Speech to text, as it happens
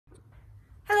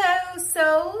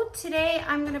So today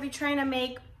I'm gonna be trying to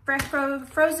make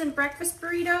frozen breakfast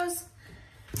burritos.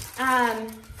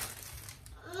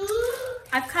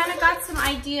 I've kind of got some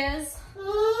ideas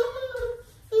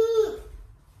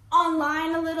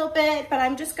online a little bit, but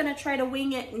I'm just gonna try to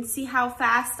wing it and see how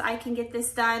fast I can get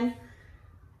this done.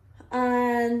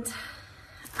 And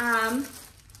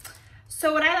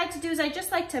so what I like to do is I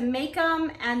just like to make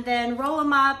them and then roll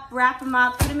them up, wrap them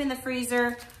up, put them in the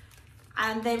freezer.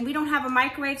 And then we don't have a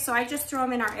microwave, so I just throw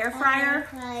them in our air fryer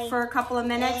for a couple of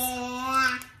minutes.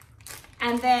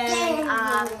 And then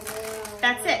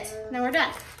that's it. Then we're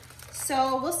done.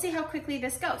 So we'll see how quickly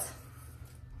this goes.